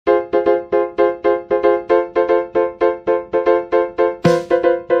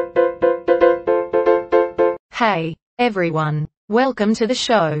Hey, everyone. Welcome to the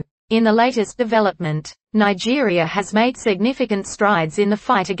show. In the latest development, Nigeria has made significant strides in the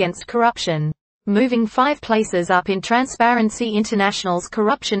fight against corruption, moving 5 places up in Transparency International's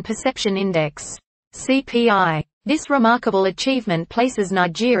Corruption Perception Index, CPI. This remarkable achievement places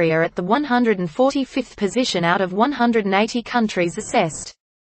Nigeria at the 145th position out of 180 countries assessed.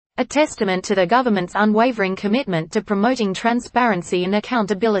 A testament to the government's unwavering commitment to promoting transparency and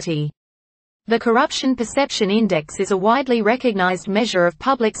accountability. The Corruption Perception Index is a widely recognized measure of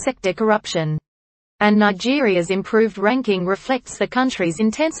public sector corruption, and Nigeria's improved ranking reflects the country's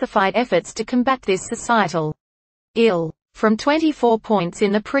intensified efforts to combat this societal ill. From 24 points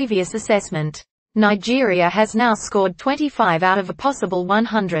in the previous assessment, Nigeria has now scored 25 out of a possible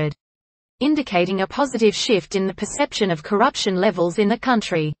 100, indicating a positive shift in the perception of corruption levels in the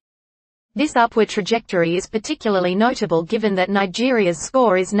country. This upward trajectory is particularly notable given that Nigeria's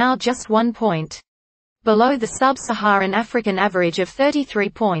score is now just 1 point below the sub-Saharan African average of 33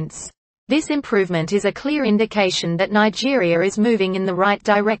 points. This improvement is a clear indication that Nigeria is moving in the right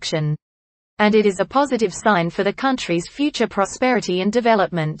direction, and it is a positive sign for the country's future prosperity and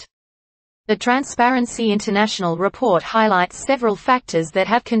development. The Transparency International report highlights several factors that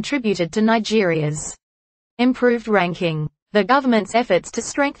have contributed to Nigeria's improved ranking. The government's efforts to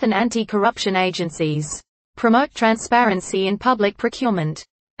strengthen anti-corruption agencies, promote transparency in public procurement,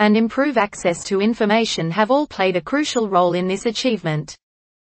 and improve access to information have all played a crucial role in this achievement.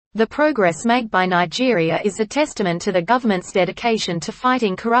 The progress made by Nigeria is a testament to the government's dedication to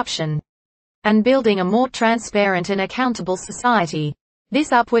fighting corruption and building a more transparent and accountable society.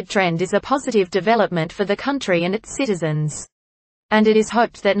 This upward trend is a positive development for the country and its citizens, and it is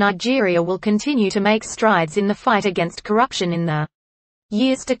hoped that Nigeria will continue to make strides in the fight against corruption in the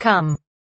years to come.